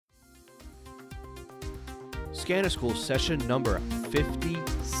Scanner School session number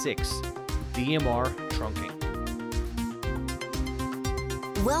 56, DMR Trunking.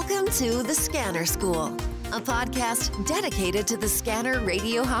 Welcome to the Scanner School, a podcast dedicated to the scanner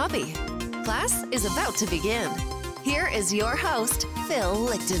radio hobby. Class is about to begin. Here is your host, Phil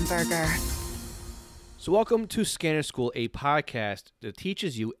Lichtenberger. So welcome to Scanner School, a podcast that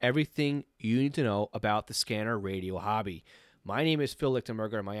teaches you everything you need to know about the scanner radio hobby. My name is Phil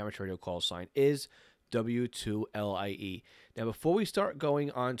Lichtenberger, and my amateur radio call sign is W2LIE. Now, before we start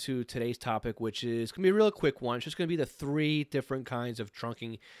going on to today's topic, which is going to be a real quick one, it's just going to be the three different kinds of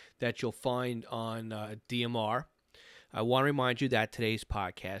trunking that you'll find on DMR. I want to remind you that today's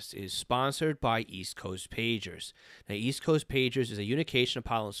podcast is sponsored by East Coast Pagers. Now, East Coast Pagers is a Unication,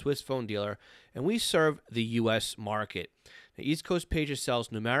 Apollo, and Swiss phone dealer, and we serve the U.S. market. Now, East Coast Pagers sells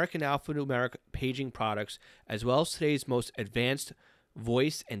numeric and alphanumeric paging products, as well as today's most advanced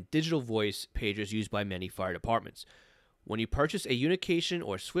voice and digital voice pagers used by many fire departments. When you purchase a Unication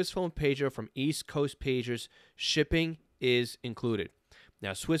or Swiss phone pager from East Coast Pagers, shipping is included.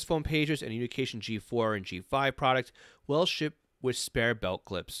 Now, Swiss phone pagers and Unication G4 and G5 products will ship with spare belt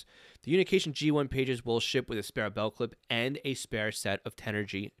clips. The Unication G1 pagers will ship with a spare belt clip and a spare set of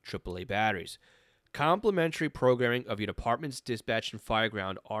Tenergy AAA batteries. Complimentary programming of your department's dispatch and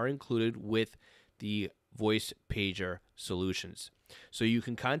fireground are included with the voice pager solutions. So you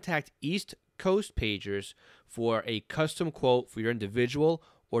can contact East Coast Pagers for a custom quote for your individual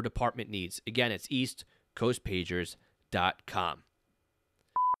or department needs. Again, it's eastcoastpagers.com.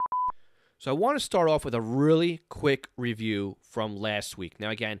 So I want to start off with a really quick review from last week. Now,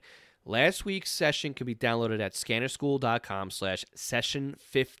 again, last week's session can be downloaded at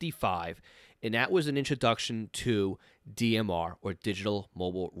scannerschool.com/session55, and that was an introduction to DMR, or Digital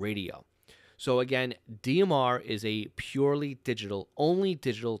Mobile Radio. So again, DMR is a purely digital, only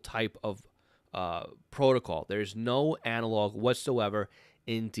digital type of protocol. There's no analog whatsoever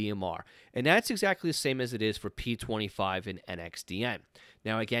in DMR. And that's exactly the same as it is for P25 and NXDN.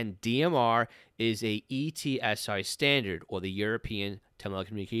 Now again, DMR is a ETSI standard, or the European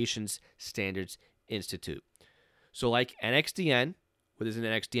Telecommunications Standards Institute. So like NXDN, where there's an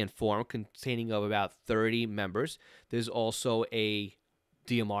NXDN forum containing of about 30 members, there's also a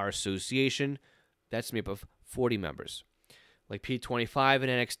DMR association that's made up of 40 members. Like P25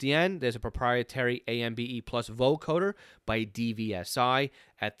 and NXDN, there's a proprietary AMBE plus vocoder by DVSI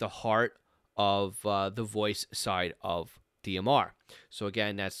at the heart of the voice side of DMR. So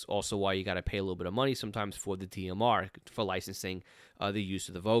again, that's also why you got to pay a little bit of money sometimes for the DMR for licensing the use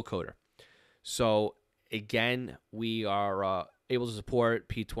of the vocoder. So again, we are able to support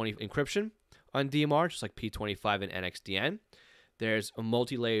P20 encryption on DMR, just like P25 and NXDN. There's a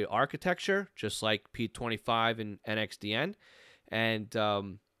multi-layer architecture, just like P25 and NXDN. And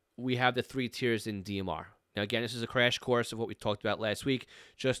we have the three tiers in DMR. Now, again, this is a crash course of what we talked about last week,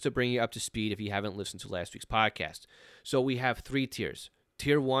 just to bring you up to speed if you haven't listened to last week's podcast. So we have three tiers.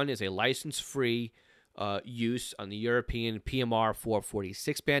 Tier 1 is a license-free use on the European PMR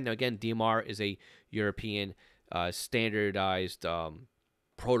 446 band. Now, again, DMR is a European standardized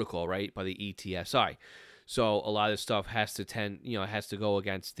protocol, right, by the ETSI. So a lot of stuff has to go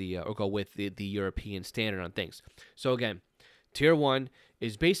against or go with the European standard on things. So again, Tier 1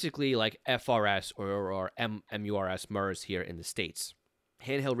 is basically like FRS or MURS MERS here in the States.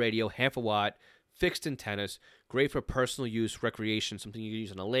 Handheld radio, half a watt, fixed antennas, great for personal use, recreation, something you can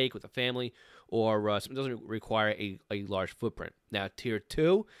use on a lake with a family, or something that doesn't require a large footprint. Now, Tier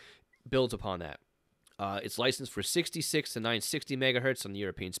 2 builds upon that. It's licensed for 66 to 960 megahertz on the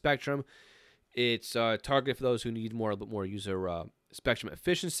European spectrum. It's targeted for those who need a bit more user spectrum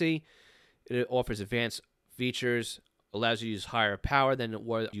efficiency. It offers advanced features, allows you to use higher power than it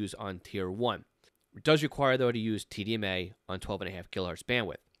was used on Tier 1. It does require, though, to use TDMA on 12.5 kilohertz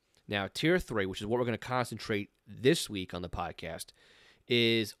bandwidth. Now, Tier 3, which is what we're going to concentrate this week on the podcast,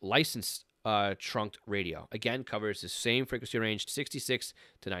 is licensed trunked radio. Again, covers the same frequency range, 66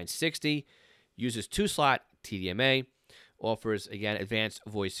 to 960, uses 2-slot TDMA, offers, again, advanced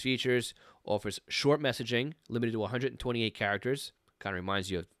voice features, offers short messaging, limited to 128 characters. Kind of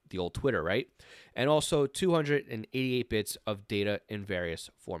reminds you of the old Twitter, right? And also 288 bits of data in various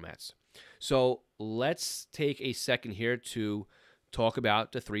formats. So let's take a second here to talk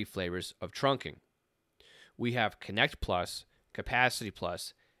about the three flavors of trunking. We have Connect Plus, Capacity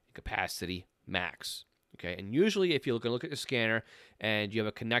Plus, and Capacity Max. Okay, and usually if you're going to look at the scanner and you have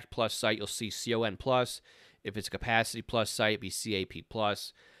a Connect Plus site, you'll see CON Plus. If it's a Capacity Plus site, it'd be CAP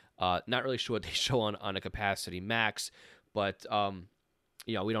Plus. Not really sure what they show on a Capacity Max, but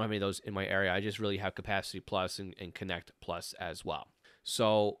we don't have any of those in my area. I just really have Capacity Plus and Connect Plus as well.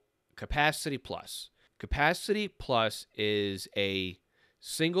 So Capacity Plus. Capacity Plus is a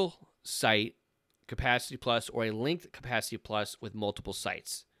single site Capacity Plus or a linked Capacity Plus with multiple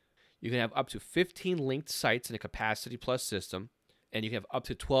sites. You can have up to 15 linked sites in a Capacity Plus system, and you can have up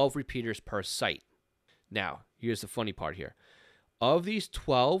to 12 repeaters per site. Now, here's the funny part here. Of these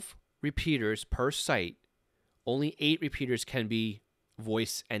 12 repeaters per site, only 8 repeaters can be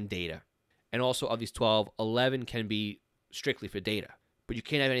voice and data. And also of these 12, 11 can be strictly for data. But you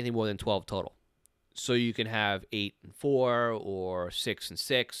can't have anything more than 12 total. So you can have 8 and 4 or 6 and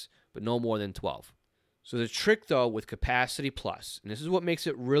 6, but no more than 12. So the trick, though, with Capacity Plus, and this is what makes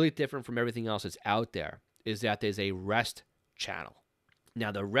it really different from everything else that's out there, is that there's a rest channel.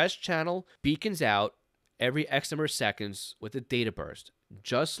 Now, the rest channel beacons out every X number of seconds with a data burst,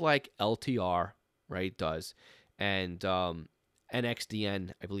 just like LTR, right, does. And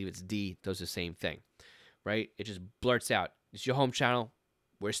NXDN, I believe it's D, does the same thing, right? It just blurts out, it's your home channel.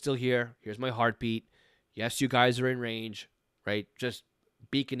 We're still here. Here's my heartbeat. Yes, you guys are in range, right? Just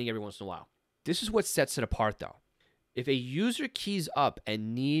beaconing every once in a while. This is what sets it apart, though. If a user keys up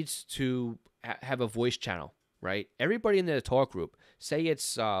and needs to have a voice channel, right? Everybody in the talk group, say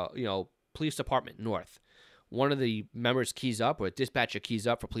it's, Police Department North. One of the members keys up, or a dispatcher keys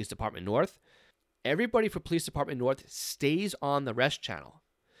up for Police Department North. Everybody for Police Department North stays on the rest channel.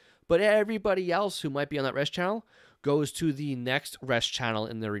 But everybody else who might be on that rest channel goes to the next rest channel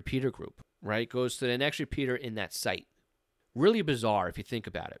in the repeater group, right? Goes to the next repeater in that site. Really bizarre if you think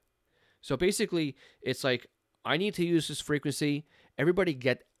about it. So basically, it's like, I need to use this frequency. Everybody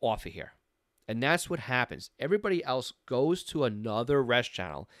get off of here. And that's what happens. Everybody else goes to another rest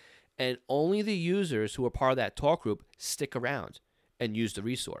channel, and only the users who are part of that talk group stick around and use the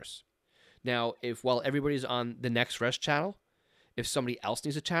resource. Now, if while everybody's on the next rest channel, if somebody else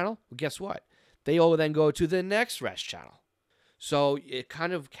needs a channel, well, guess what? They all then go to the next rest channel. So it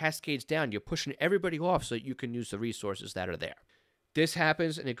kind of cascades down. You're pushing everybody off so that you can use the resources that are there. This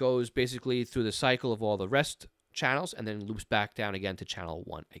happens, and it goes basically through the cycle of all the rest channels and then loops back down again to channel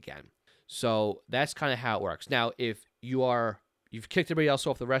 1 again. So that's kind of how it works. Now, if you've kicked everybody else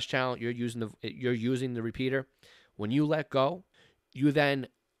off the rest channel, you're using the repeater. When you let go, you then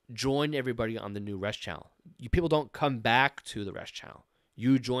join everybody on the new rest channel. People don't come back to the rest channel.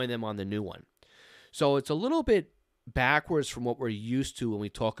 You join them on the new one. So it's a little bit backwards from what we're used to when we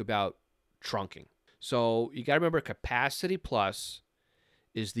talk about trunking. So you got to remember, Capacity Plus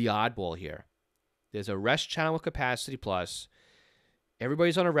is the oddball here. There's a rest channel with Capacity Plus.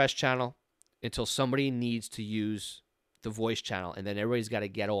 Everybody's on a rest channel until somebody needs to use the voice channel, and then everybody's got to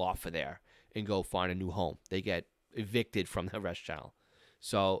get off of there and go find a new home. They get evicted from the rest channel.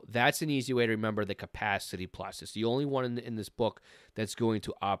 So that's an easy way to remember the Capacity Plus. It's the only one in this book that's going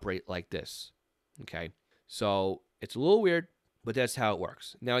to operate like this. Okay, so it's a little weird, but that's how it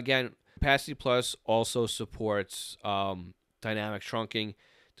works. Now, again, Capacity Plus also supports dynamic trunking,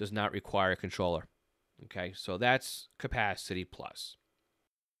 does not require a controller. Okay, so that's Capacity Plus.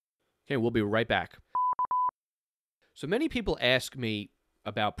 Okay, we'll be right back. So many people ask me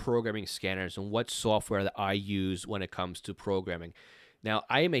about programming scanners and what software that I use when it comes to programming. Now,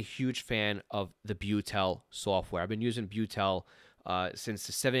 I am a huge fan of the Butel software. I've been using Butel since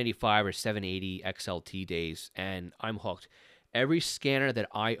the 785 or 780 XLT days, and I'm hooked. Every scanner that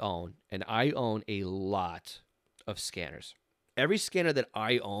I own, and I own a lot of scanners, every scanner that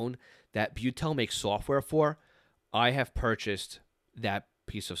I own that Butel makes software for, I have purchased that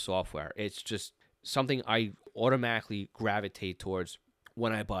piece of software. It's just something I automatically gravitate towards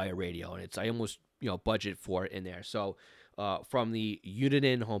when I buy a radio, and I almost budget for it in there. So from the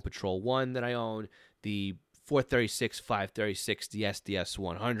Uniden Home Patrol 1 that I own, the 436, 536, the SDS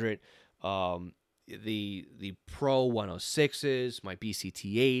 100, the Pro 106s, my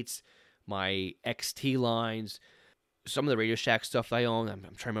BCT8s, my XT lines, some of the Radio Shack stuff I own. I'm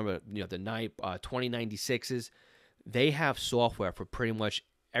trying to remember, the 2096s. They have software for pretty much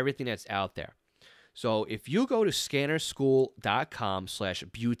everything that's out there. So if you go to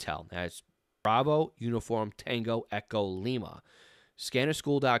scannerschool.com/Butel, that's Bravo, Uniform, Tango, Echo, Lima,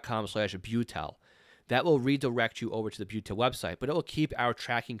 scannerschool.com/Butel, that will redirect you over to the Butel website, but it will keep our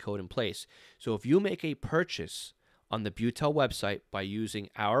tracking code in place. So if you make a purchase on the Butel website by using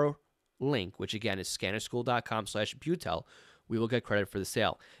our link, which again is scannerschool.com/Butel, we will get credit for the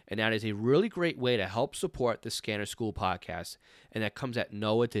sale. And that is a really great way to help support the Scanner School podcast, and that comes at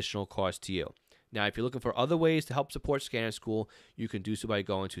no additional cost to you. Now, if you're looking for other ways to help support Scanner School, you can do so by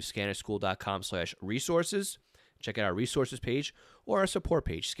going to scannerschool.com/resources. Check out our resources page or our support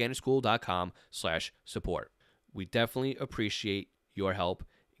page, scannerschool.com/support. We definitely appreciate your help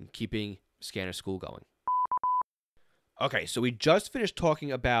in keeping Scanner School going. Okay, so we just finished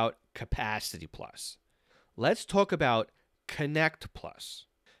talking about Capacity Plus. Let's talk about Connect Plus.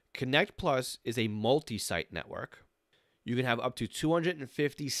 Connect Plus is a multi-site network. You can have up to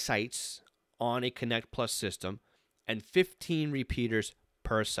 250 sites on a Connect Plus system and 15 repeaters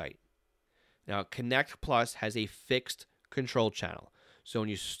per site. Now, Connect Plus has a fixed control channel. So when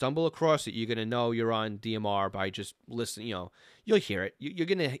you stumble across it, you're going to know you're on DMR by just listening. You'll hear it. You're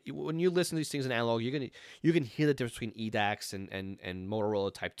going to, when you listen to these things in analog, you can hear the difference between EDAX and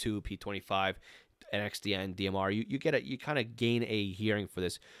Motorola Type 2, P25, NXDN, DMR. You kind of gain a hearing for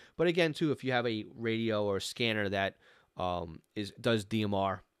this. But again, too, if you have a radio or a scanner that does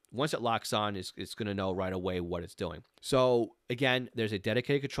DMR, once it locks on, it's going to know right away what it's doing. So again, there's a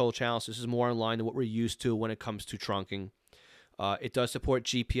dedicated control channel. So this is more in line to what we're used to when it comes to trunking. It does support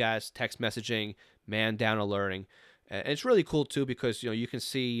GPS, text messaging, man-down alerting. And it's really cool, too, because you can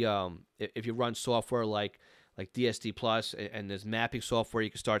see if you run software like DSD Plus and there's mapping software, you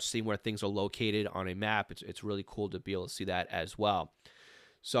can start seeing where things are located on a map. It's really cool to be able to see that as well.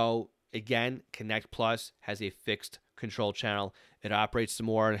 So again, Connect Plus has a fixed control channel. It operates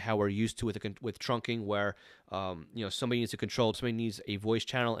more on how we're used to with trunking, where somebody needs to control, somebody needs a voice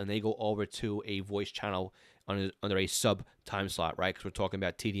channel, and they go over to a voice channel under a sub time slot, right? Because we're talking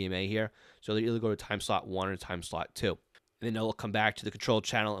about TDMA here. So they either go to time slot 1 or time slot 2. And then they'll come back to the control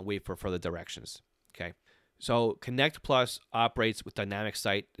channel and wait for further directions. Okay. So Connect Plus operates with dynamic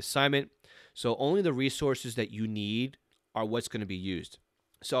site assignment. So only the resources that you need are what's going to be used.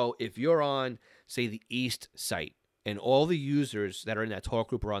 So if you're on, say, the East site, and all the users that are in that talk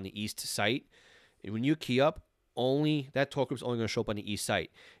group are on the East site, and when you key up, that talk group is only going to show up on the East site.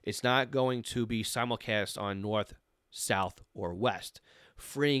 It's not going to be simulcast on North, South, or West,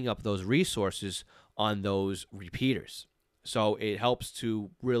 freeing up those resources on those repeaters. So it helps to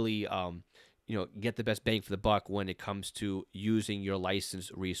really get the best bang for the buck when it comes to using your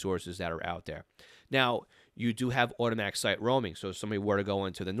licensed resources that are out there. Now, you do have automatic site roaming. So if somebody were to go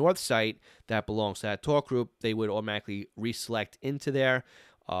into the North site that belongs to that talk group, they would automatically reselect into there.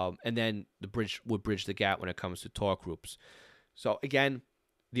 And then the bridge would bridge the gap when it comes to talk groups. So again,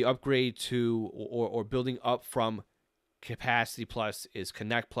 the upgrade to or building up from Capacity Plus is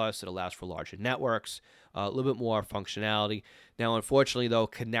Connect Plus. It allows for larger networks, a little bit more functionality. Now, unfortunately, though,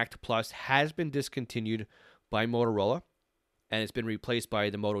 Connect Plus has been discontinued by Motorola, and it's been replaced by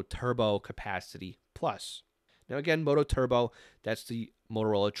the Moto Turbo Capacity Plus. Now, again, Moto Turbo, that's the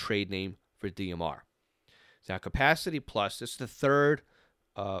Motorola trade name for DMR. Now, Capacity Plus, this is the third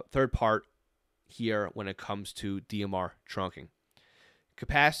part here when it comes to DMR trunking.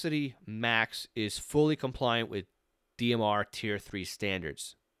 Capacity Max is fully compliant with DMR Tier III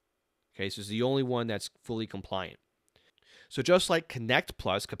standards. Okay, so it's the only one that's fully compliant. So just like Connect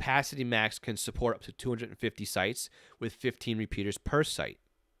Plus, Capacity Max can support up to 250 sites with 15 repeaters per site.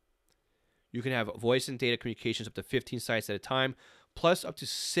 You can have voice and data communications up to 15 sites at a time, plus up to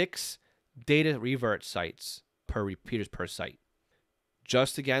 6 data revert sites per repeaters per site.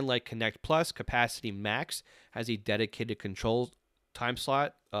 Just again like Connect Plus, Capacity Max has a dedicated control time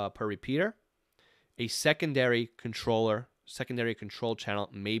slot per repeater. A secondary control channel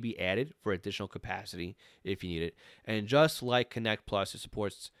may be added for additional capacity if you need it. And just like Connect Plus, it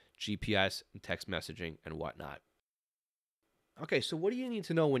supports GPS and text messaging and whatnot. Okay, so what do you need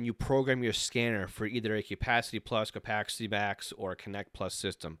to know when you program your scanner for either a Capacity Plus, Capacity Max, or a Connect Plus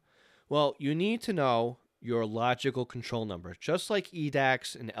system? Well, you need to know your logical control number. Just like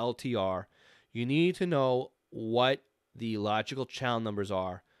EDAX and LTR, you need to know what the logical channel numbers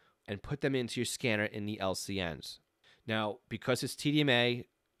are and put them into your scanner in the LCNs. Now, because it's TDMA,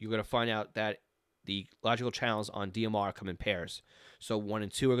 you're going to find out that the logical channels on DMR come in pairs. So 1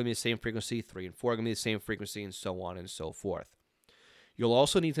 and 2 are going to be the same frequency, 3 and 4 are going to be the same frequency, and so on and so forth. You'll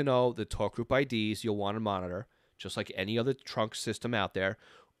also need to know the talk group IDs you'll want to monitor, just like any other trunk system out there,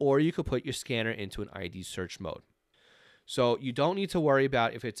 or you could put your scanner into an ID search mode. So you don't need to worry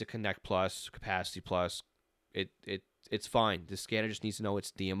about if it's a Connect Plus, Capacity Plus. It's fine. The scanner just needs to know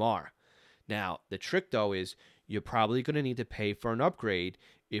it's DMR. Now, the trick, though, is you're probably going to need to pay for an upgrade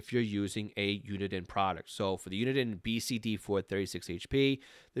if you're using a Uniden product. So for the Uniden BCD 436HP,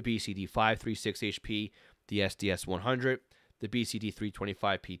 the BCD 536HP, the SDS 100, the BCD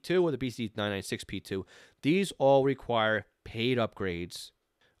 325P2, or the BCD 996P2, these all require paid upgrades.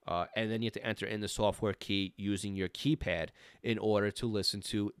 And then you have to enter in the software key using your keypad in order to listen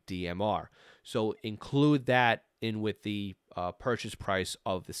to DMR. So include that in with the purchase price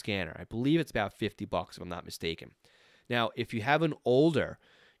of the scanner. I believe it's about $50 if I'm not mistaken. Now, if you have an older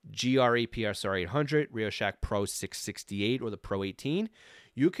GRE PSR 800, RadioShack Pro 668, or the Pro 18,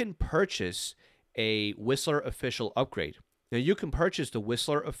 you can purchase a Whistler official upgrade. Now, you can purchase the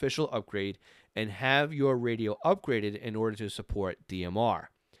Whistler Official Upgrade and have your radio upgraded in order to support DMR.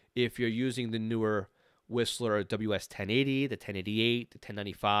 If you're using the newer Whistler WS1080, the 1088, the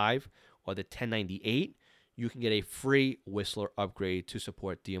 1095, or the 1098, you can get a free Whistler upgrade to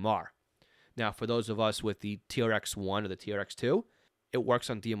support DMR. Now, for those of us with the TRX1 or the TRX2, it works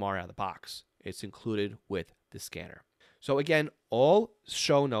on DMR out of the box. It's included with the scanner. So again, all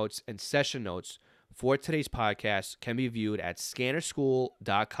show notes and session notes for today's podcast can be viewed at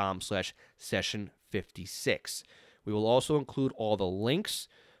scannerschool.com/session56. We will also include all the links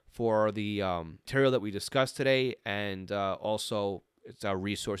for the material that we discussed today, and also it's our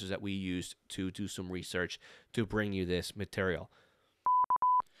resources that we used to do some research to bring you this material.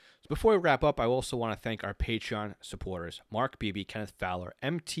 So before we wrap up, I also want to thank our Patreon supporters, Mark Beebe, Kenneth Fowler,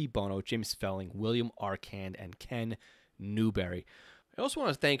 MT Bono, James Felling, William Arcand, and Ken Newberry. I also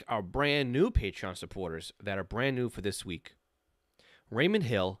want to thank our brand new Patreon supporters that are brand new for this week: Raymond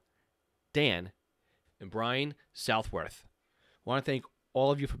Hill, Dan, and Brian Southworth. I want to thank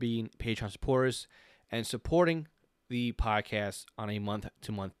all of you for being Patreon supporters and supporting the podcast on a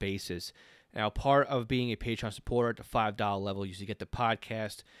month-to-month basis. Now, part of being a Patreon supporter at the $5 level, you usually get the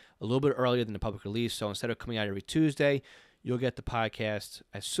podcast a little bit earlier than the public release. So instead of coming out every Tuesday, you'll get the podcast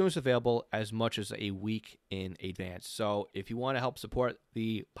as soon as available, as much as a week in advance. So if you want to help support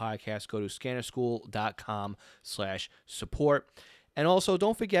the podcast, go to scannerschool.com/support. And also,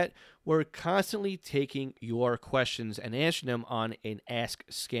 don't forget, we're constantly taking your questions and answering them on an Ask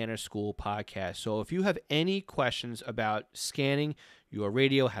Scanner School podcast. So if you have any questions about scanning your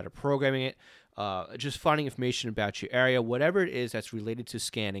radio, how to programming it, just finding information about your area, whatever it is that's related to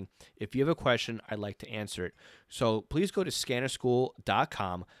scanning, if you have a question, I'd like to answer it. So please go to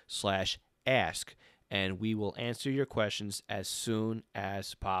scannerschool.com/ask, and we will answer your questions as soon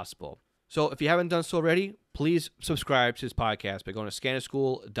as possible. So if you haven't done so already, please subscribe to this podcast by going to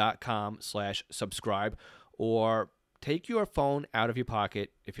scannerschool.com/subscribe, or take your phone out of your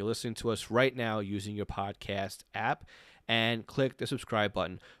pocket if you're listening to us right now using your podcast app and click the subscribe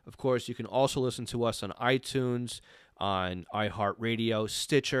button. Of course, you can also listen to us on iTunes, on iHeartRadio,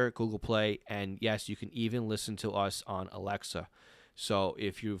 Stitcher, Google Play, and yes, you can even listen to us on Alexa. So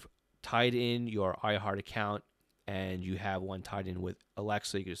if you've tied in your iHeart account and you have one tied in with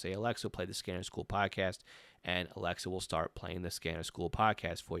Alexa, you can say, Alexa, play the Scanner School podcast, and Alexa will start playing the Scanner School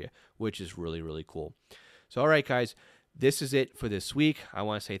podcast for you, which is really, really cool. So, all right, guys, this is it for this week. I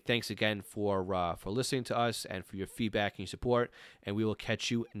want to say thanks again for listening to us and for your feedback and your support, and we will catch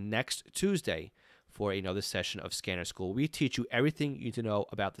you next Tuesday for another session of Scanner School. We teach you everything you need to know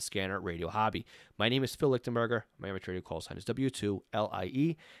about the scanner radio hobby. My name is Phil Lichtenberger. My amateur radio call sign is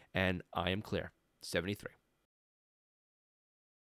W2LIE, and I am clear. 73.